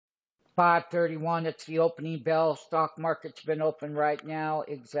5:31, it's the opening bell. Stock market's been open right now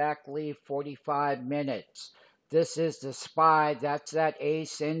exactly 45 minutes. This is the SPY. That's that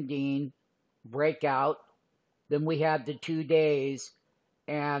ascending breakout. Then we had the 2 days.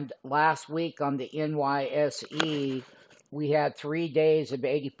 And last week on the NYSE, we had 3 days of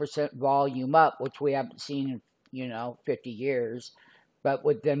 80% volume up, which we haven't seen in, 50 years. But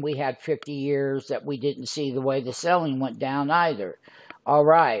then we had 50 years that we didn't see the way the selling went down either. All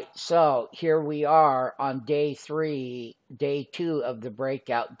right, so here we are on day 3, day 2 of the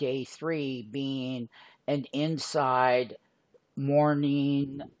breakout, day 3 being an inside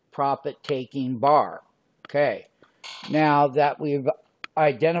morning profit taking bar. Okay, now that we've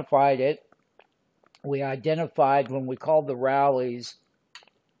identified it, we identified when we called the rallies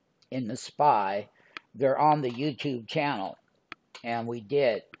in the SPY, they're on the YouTube channel, and we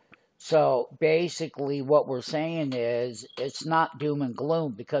did. So basically, what we're saying is it's not doom and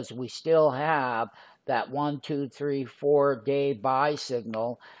gloom because we still have that 1, 2, 3, 4 day buy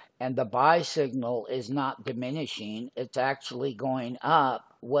signal, and the buy signal is not diminishing. It's actually going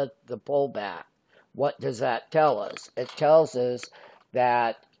up with the pullback. What does that tell us? It tells us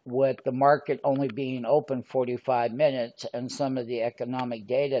that with the market only being open 45 minutes and some of the economic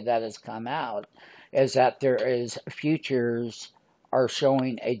data that has come out, is that there is futures are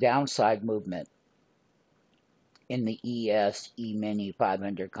showing a downside movement in the ES E-mini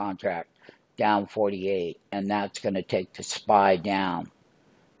 500 contract, down 48, and that's going to take the SPY down.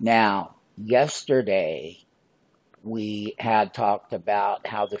 Now, yesterday, we had talked about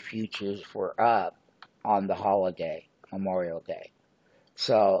how the futures were up on the holiday, Memorial Day.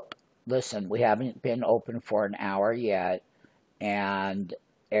 So, listen, we haven't been open for an hour yet, and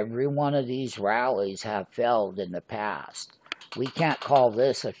every one of these rallies have failed in the past. We can't call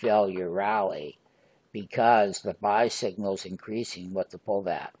this a failure rally because the buy signal is increasing with the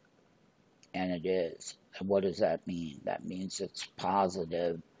pullback, and it is. And what does that mean? That means it's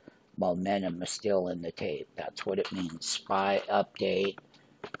positive momentum is still in the tape. That's what it means. SPY update,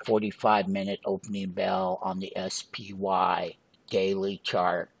 45-minute opening bell on the SPY daily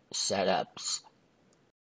chart setups.